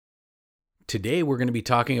Today, we're going to be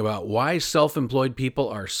talking about why self-employed people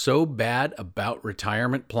are so bad about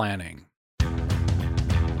retirement planning.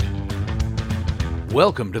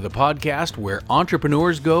 Welcome to the podcast where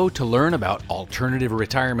entrepreneurs go to learn about alternative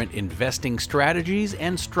retirement investing strategies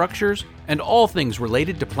and structures and all things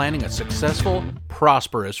related to planning a successful,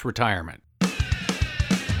 prosperous retirement.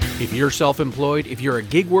 If you're self-employed, if you're a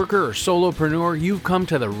gig worker or solopreneur, you've come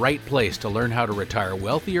to the right place to learn how to retire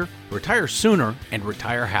wealthier, retire sooner, and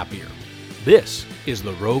retire happier. This is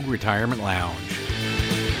the Rogue Retirement Lounge.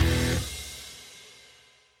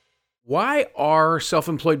 Why are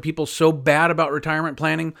self-employed people so bad about retirement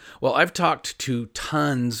planning? Well, I've talked to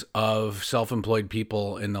tons of self-employed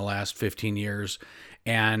people in the last 15 years,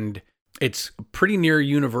 and it's pretty near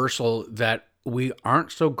universal that we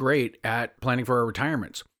aren't so great at planning for our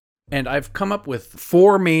retirements. And I've come up with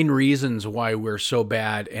 4 main reasons why we're so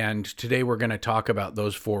bad, and today we're going to talk about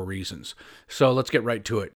those 4 reasons. So let's get right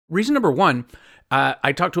to it. Reason number 1,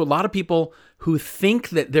 I talk to a lot of people who think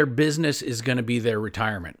that their business is going to be their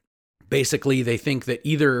retirement. Basically, they think that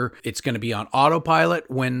either it's going to be on autopilot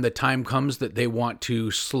when the time comes that they want to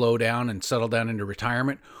slow down and settle down into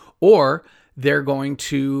retirement, or they're going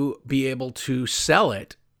to be able to sell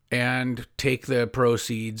it and take the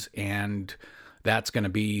proceeds, and that's going to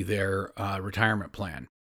be their retirement plan.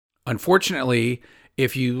 Unfortunately,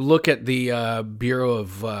 if you look at the Bureau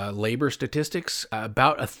of Labor Statistics,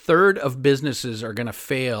 about a third of businesses are going to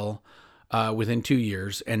fail within 2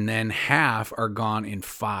 years, and then half are gone in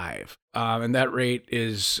 5. And that rate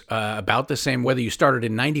is about the same whether you started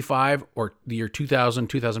in 95 or the year 2000,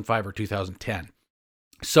 2005, or 2010.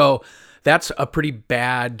 So that's a pretty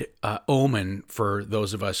bad omen for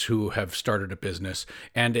those of us who have started a business.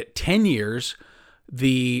 And at 10 years,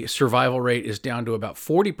 the survival rate is down to about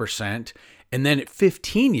 40%. And then at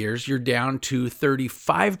 15 years, you're down to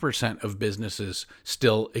 35% of businesses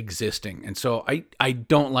still existing. And so I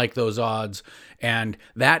don't like those odds. And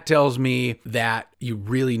that tells me that you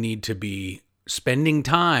really need to be spending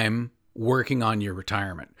time working on your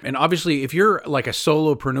retirement. And obviously, if you're like a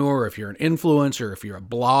solopreneur, if you're an influencer, if you're a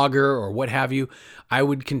blogger or what have you, I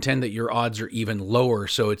would contend that your odds are even lower.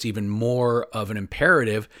 So it's even more of an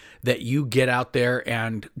imperative that you get out there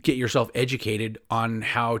and get yourself educated on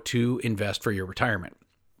how to invest for your retirement.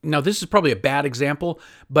 Now, this is probably a bad example,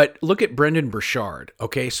 but look at Brendon Burchard.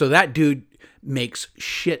 Okay, so that dude makes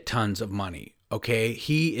shit tons of money. Okay,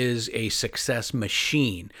 he is a success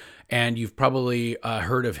machine. And you've probably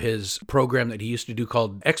heard of his program that he used to do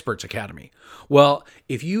called Experts Academy. Well,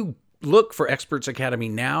 if you look for Experts Academy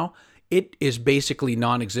now, it is basically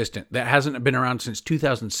non-existent. That hasn't been around since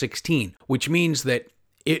 2016, which means that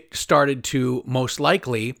it started to most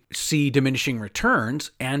likely see diminishing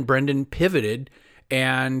returns, and Brendon pivoted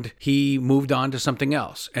and he moved on to something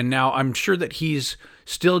else. And now I'm sure that he's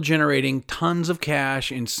still generating tons of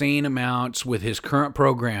cash, insane amounts with his current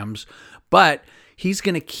programs, but he's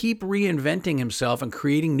going to keep reinventing himself and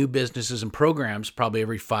creating new businesses and programs probably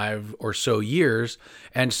every 5 or so years.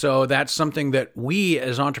 And so that's something that we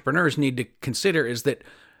as entrepreneurs need to consider, is that,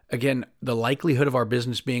 again, the likelihood of our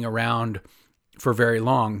business being around for very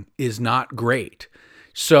long is not great.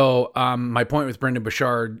 So my point with Brendon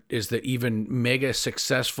Burchard is that even mega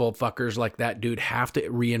successful fuckers like that dude have to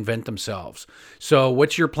reinvent themselves. So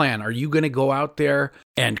what's your plan? Are you going to go out there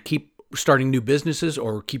and keep starting new businesses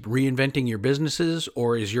or keep reinventing your businesses?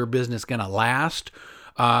 Or is your business going to last?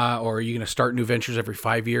 Or are you going to start new ventures every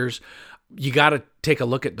 5 years? You got to take a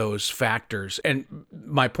look at those factors. And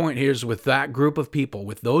my point here is with that group of people,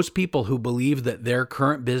 with those people who believe that their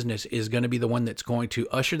current business is going to be the one that's going to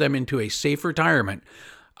usher them into a safe retirement,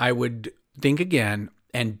 I would think again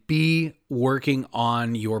and be working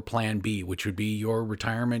on your plan B, which would be your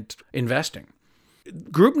retirement investing.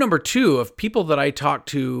 Group number 2 of people that I talk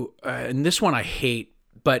to, and this one I hate,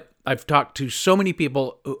 but I've talked to so many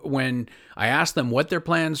people when I ask them what their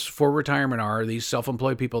plans for retirement are, these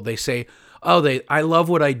self-employed people, they say, I love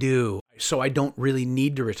what I do, so I don't really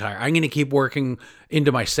need to retire. I'm going to keep working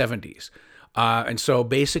into my 70s. And so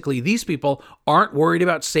basically these people aren't worried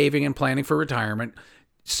about saving and planning for retirement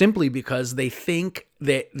simply because they think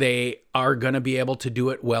that they are going to be able to do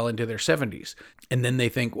it well into their 70s. And then they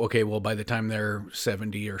think, okay, well, by the time they're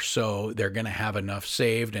 70 or so, they're going to have enough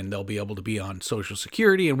saved and they'll be able to be on Social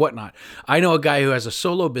Security and whatnot. I know a guy who has a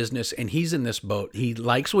solo business and he's in this boat. He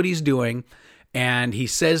likes what he's doing. And he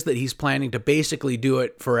says that he's planning to basically do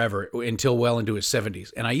it forever until well into his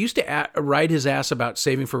 70s. And I used to ride his ass about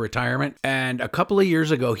saving for retirement. And a couple of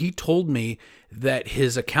years ago, he told me that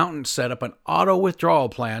his accountant set up an auto withdrawal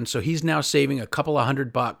plan. So he's now saving a couple of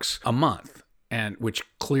 $100 a month, and which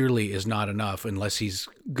clearly is not enough unless he's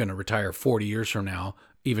going to retire 40 years from now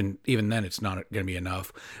Even then, it's not going to be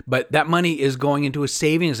enough. But that money is going into a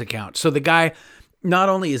savings account. So the guy, not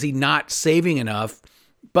only is he not saving enough,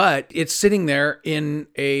 but it's sitting there in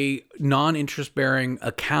a non-interest bearing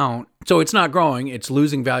account. So it's not growing. It's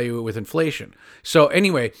losing value with inflation. So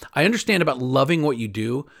anyway, I understand about loving what you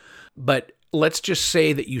do, but let's just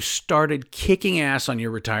say that you started kicking ass on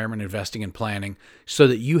your retirement investing and planning so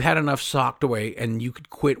that you had enough socked away and you could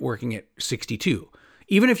quit working at 62.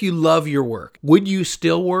 Even if you love your work, would you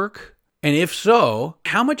still work? And if so,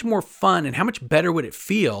 how much more fun and how much better would it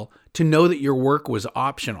feel to know that your work was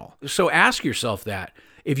optional? So ask yourself that.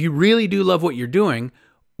 If you really do love what you're doing,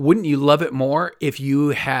 wouldn't you love it more if you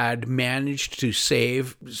had managed to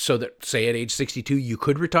save so that, say, at age 62, you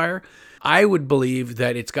could retire? I would believe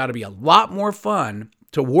that it's got to be a lot more fun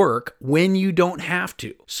to work when you don't have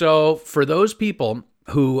to. So for those people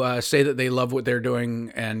who say that they love what they're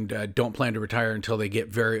doing and don't plan to retire until they get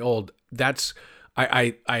very old,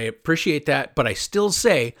 I appreciate that, but I still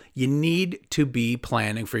say you need to be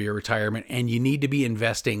planning for your retirement and you need to be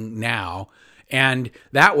investing now. And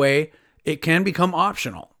that way it can become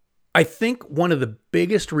optional. I think one of the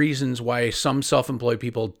biggest reasons why some self-employed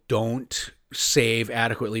people don't save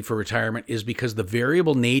adequately for retirement is because the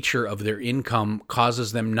variable nature of their income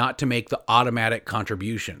causes them not to make the automatic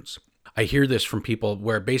contributions. I hear this from people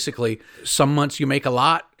where basically some months you make a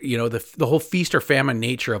lot, the whole feast or famine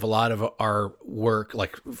nature of a lot of our work,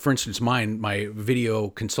 like for instance, my video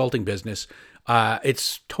consulting business,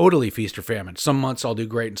 it's totally feast or famine. Some months I'll do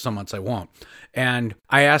great and some months I won't. And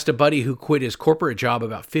I asked a buddy who quit his corporate job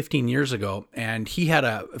about 15 years ago, and he had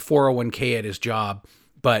a 401k at his job.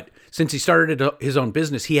 But since he started his own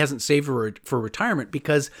business, he hasn't saved for retirement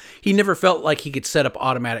because he never felt like he could set up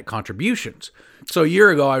automatic contributions. So a year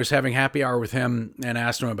ago, I was having happy hour with him and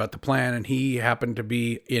asked him about the plan, and he happened to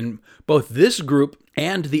be in both this group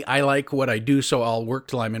and the I like what I do, so I'll work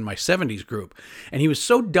till I'm in my 70s group. And he was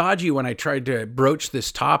so dodgy when I tried to broach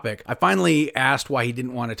this topic. I finally asked why he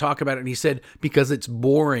didn't want to talk about it, and he said, because it's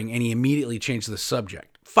boring, and he immediately changed the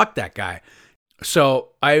subject. Fuck that guy. So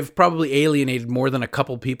I've probably alienated more than a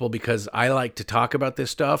couple people because I like to talk about this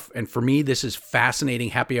stuff. And for me, this is fascinating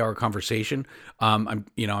happy hour conversation. I'm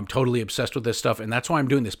totally obsessed with this stuff. And that's why I'm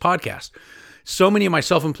doing this podcast. So many of my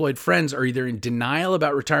self-employed friends are either in denial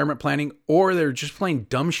about retirement planning or they're just plain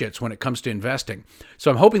dumb shits when it comes to investing. So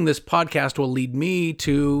I'm hoping this podcast will lead me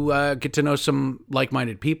to get to know some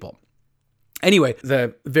like-minded people. Anyway,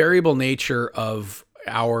 the variable nature of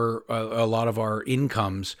a lot of our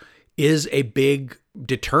incomes is a big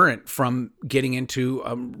deterrent from getting into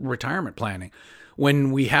retirement planning.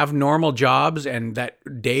 When we have normal jobs and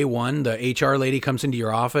that day one, the HR lady comes into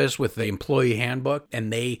your office with the employee handbook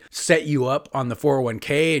and they set you up on the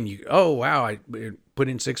 401k and you, oh, wow, I put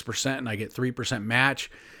in 6% and I get 3% match.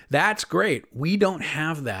 That's great. We don't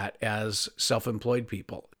have that as self-employed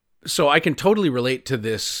people. So I can totally relate to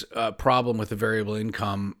this problem with the variable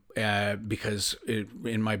income because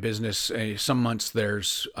in my business, some months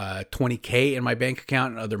there's $20K in my bank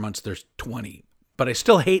account and other months there's 20. But I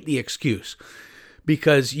still hate the excuse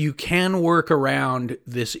because you can work around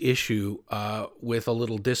this issue with a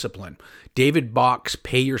little discipline. David Bach's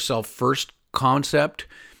pay yourself first concept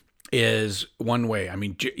is one way. I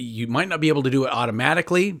mean, you might not be able to do it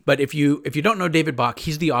automatically, but if you don't know David Bach,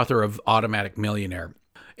 he's the author of Automatic Millionaire.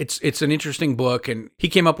 It's an interesting book, and he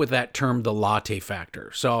came up with that term, the latte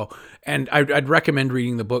factor. So, and I'd recommend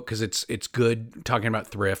reading the book because it's good, talking about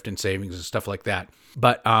thrift and savings and stuff like that.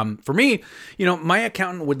 But for me, my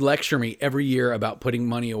accountant would lecture me every year about putting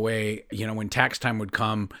money away. When tax time would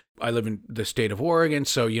come, I live in the state of Oregon,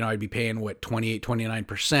 so I'd be paying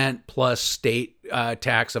 29% plus state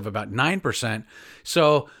tax of about 9%.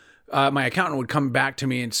 So my accountant would come back to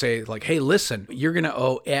me and say, like, hey, listen, you're going to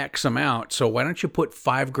owe X amount. So why don't you put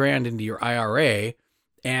 $5,000 into your IRA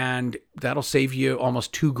and that'll save you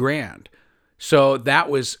almost $2,000. So that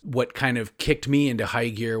was what kind of kicked me into high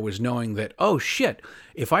gear, was knowing that, oh shit,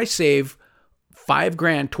 if I save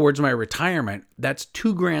 $5,000 towards my retirement, that's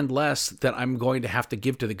 $2,000 less that I'm going to have to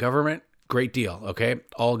give to the government. Great deal. Okay.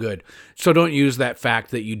 All good. So don't use that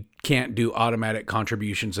fact that you can't do automatic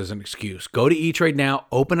contributions as an excuse. Go to E-Trade now,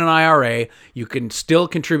 open an IRA. You can still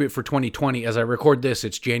contribute for 2020. As I record this,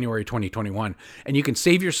 it's January 2021, and you can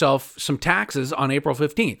save yourself some taxes on April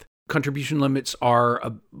 15th. Contribution limits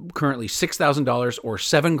are currently $6,000 or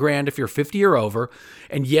 $7,000 if you're 50 or over.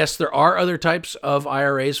 And yes, there are other types of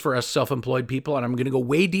IRAs for us self-employed people, and I'm going to go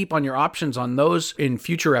way deep on your options on those in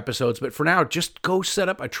future episodes. But for now, just go set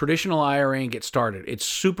up a traditional IRA and get started. It's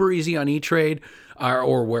super easy on E-Trade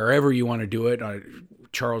or wherever you want to do it.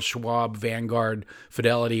 Charles Schwab, Vanguard,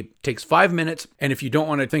 Fidelity. It takes 5 minutes. And if you don't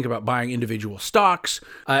want to think about buying individual stocks,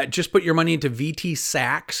 just put your money into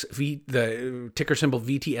VTSAX, the ticker symbol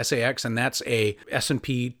VTSAX, and that's a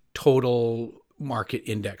S&P total market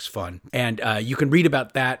index fund. And you can read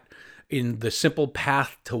about that in The Simple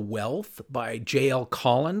Path to Wealth by J.L.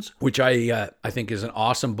 Collins, which I think is an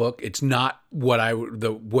awesome book. It's not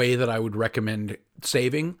the way that I would recommend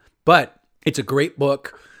saving, but it's a great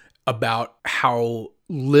book about how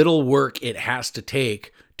little work it has to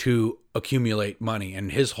take to accumulate money.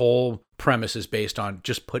 And his whole premise is based on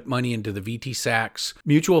just put money into the VTSAX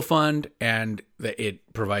mutual fund, and that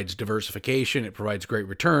it provides diversification, it provides great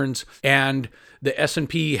returns. And the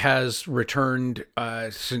S&P has returned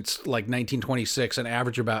since like 1926 an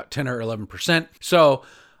average about 10 or 11%. So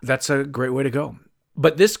that's a great way to go.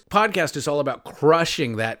 But this podcast is all about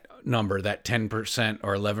crushing that number, that 10%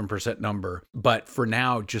 or 11% number. But for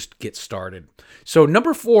now, just get started. So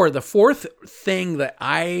number 4, the fourth thing that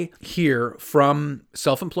I hear from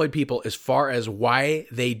self-employed people as far as why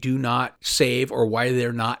they do not save or why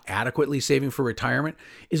they're not adequately saving for retirement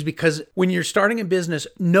is because when you're starting a business,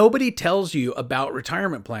 nobody tells you about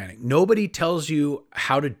retirement planning. Nobody tells you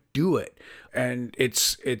how to do it. And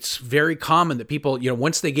it's very common that people,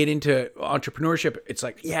 once they get into entrepreneurship, it's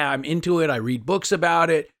like, yeah, I'm into it. I read books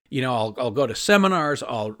about it. I'll go to seminars,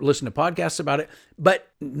 I'll listen to podcasts about it, but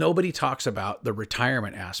nobody talks about the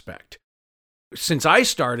retirement aspect. Since I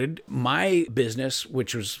started my business,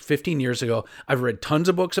 which was 15 years ago, I've read tons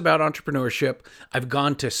of books about entrepreneurship. I've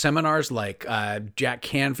gone to seminars like Jack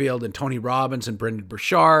Canfield and Tony Robbins and Brendan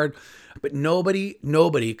Burchard, but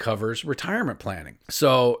nobody covers retirement planning.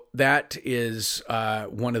 So that is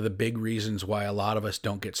one of the big reasons why a lot of us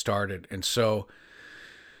don't get started. And so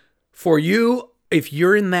for you, if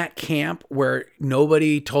you're in that camp where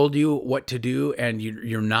nobody told you what to do and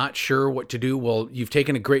you're not sure what to do, well, you've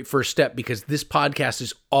taken a great first step, because this podcast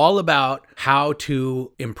is all about how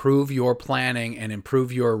to improve your planning and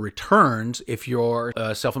improve your returns if you're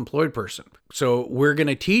a self-employed person. So we're going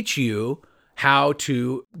to teach you how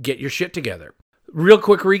to get your shit together. Real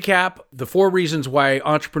quick recap, the 4 reasons why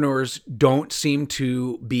entrepreneurs don't seem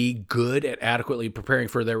to be good at adequately preparing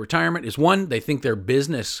for their retirement is 1, they think their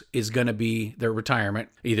business is going to be their retirement.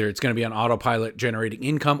 Either it's going to be on autopilot generating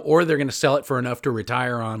income, or they're going to sell it for enough to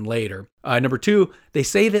retire on later. Number 2, they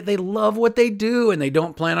say that they love what they do and they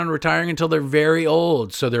don't plan on retiring until they're very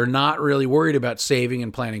old. So they're not really worried about saving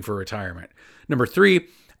and planning for retirement. Number 3,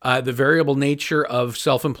 the variable nature of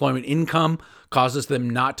self-employment income causes them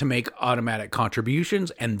not to make automatic contributions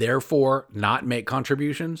and therefore not make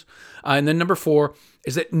contributions. And then number 4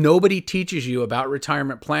 is that nobody teaches you about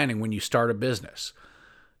retirement planning when you start a business.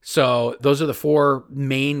 So those are the 4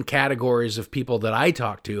 main categories of people that I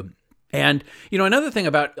talk to. And, another thing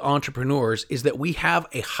about entrepreneurs is that we have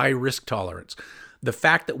a high risk tolerance. The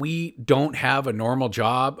fact that we don't have a normal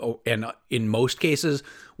job, and in most cases,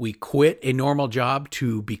 we quit a normal job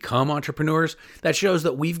to become entrepreneurs, that shows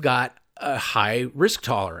that we've got a high risk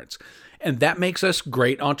tolerance. And that makes us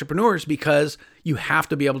great entrepreneurs because you have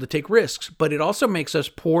to be able to take risks. But it also makes us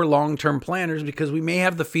poor long-term planners because we may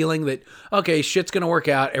have the feeling that, okay, shit's going to work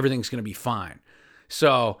out, everything's going to be fine.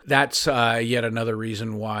 So that's yet another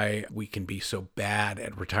reason why we can be so bad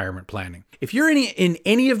at retirement planning. If you're in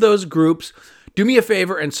any of those groups, do me a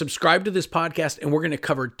favor and subscribe to this podcast, and we're going to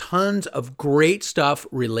cover tons of great stuff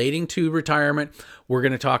relating to retirement. We're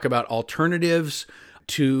going to talk about alternatives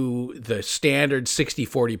to the standard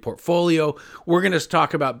 60-40 portfolio. We're going to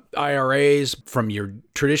talk about IRAs from your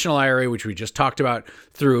traditional IRA, which we just talked about,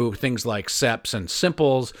 through things like SEPs and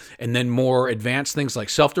Simples, and then more advanced things like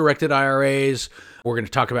self-directed IRAs. We're going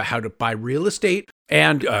to talk about how to buy real estate.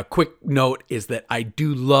 And a quick note is that I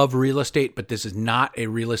do love real estate, but this is not a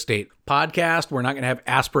real estate podcast. We're not going to have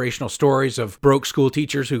aspirational stories of broke school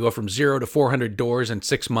teachers who go from 0 to 400 doors in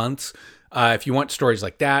 6 months. If you want stories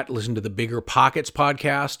like that, listen to the Bigger Pockets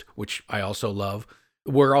podcast, which I also love.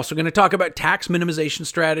 We're also going to talk about tax minimization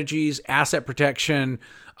strategies, asset protection,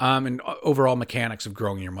 and overall mechanics of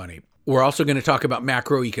growing your money. We're also going to talk about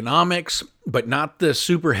macroeconomics, but not the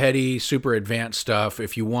super heady, super advanced stuff.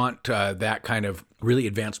 If you want that kind of really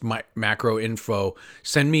advanced macro info,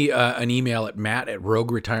 send me an email at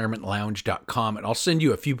matt@rogueretirementlounge.com, and I'll send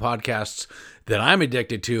you a few podcasts that I'm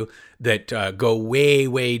addicted to that go way,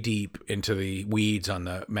 way deep into the weeds on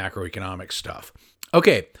the macroeconomic stuff.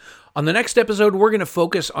 Okay, on the next episode, we're going to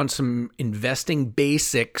focus on some investing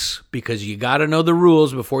basics because you got to know the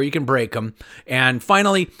rules before you can break them. And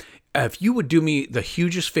finally, If you would do me the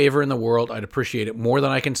hugest favor in the world, I'd appreciate it more than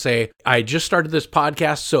I can say. I just started this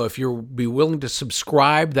podcast, so if you'd be willing to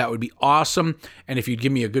subscribe, that would be awesome. And if you'd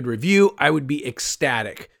give me a good review, I would be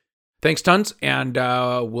ecstatic. Thanks tons, and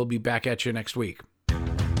we'll be back at you next week.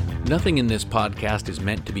 Nothing in this podcast is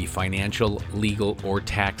meant to be financial, legal, or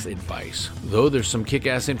tax advice. Though there's some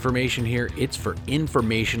kick-ass information here, it's for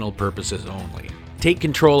informational purposes only. Take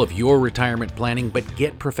control of your retirement planning, but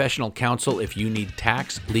get professional counsel if you need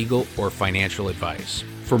tax, legal, or financial advice.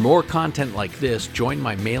 For more content like this, join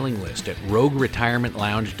my mailing list at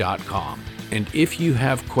rogueretirementlounge.com. And if you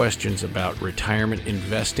have questions about retirement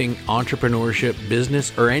investing, entrepreneurship,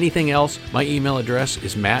 business, or anything else, my email address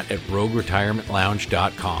is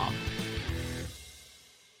matt@rogueretirementlounge.com.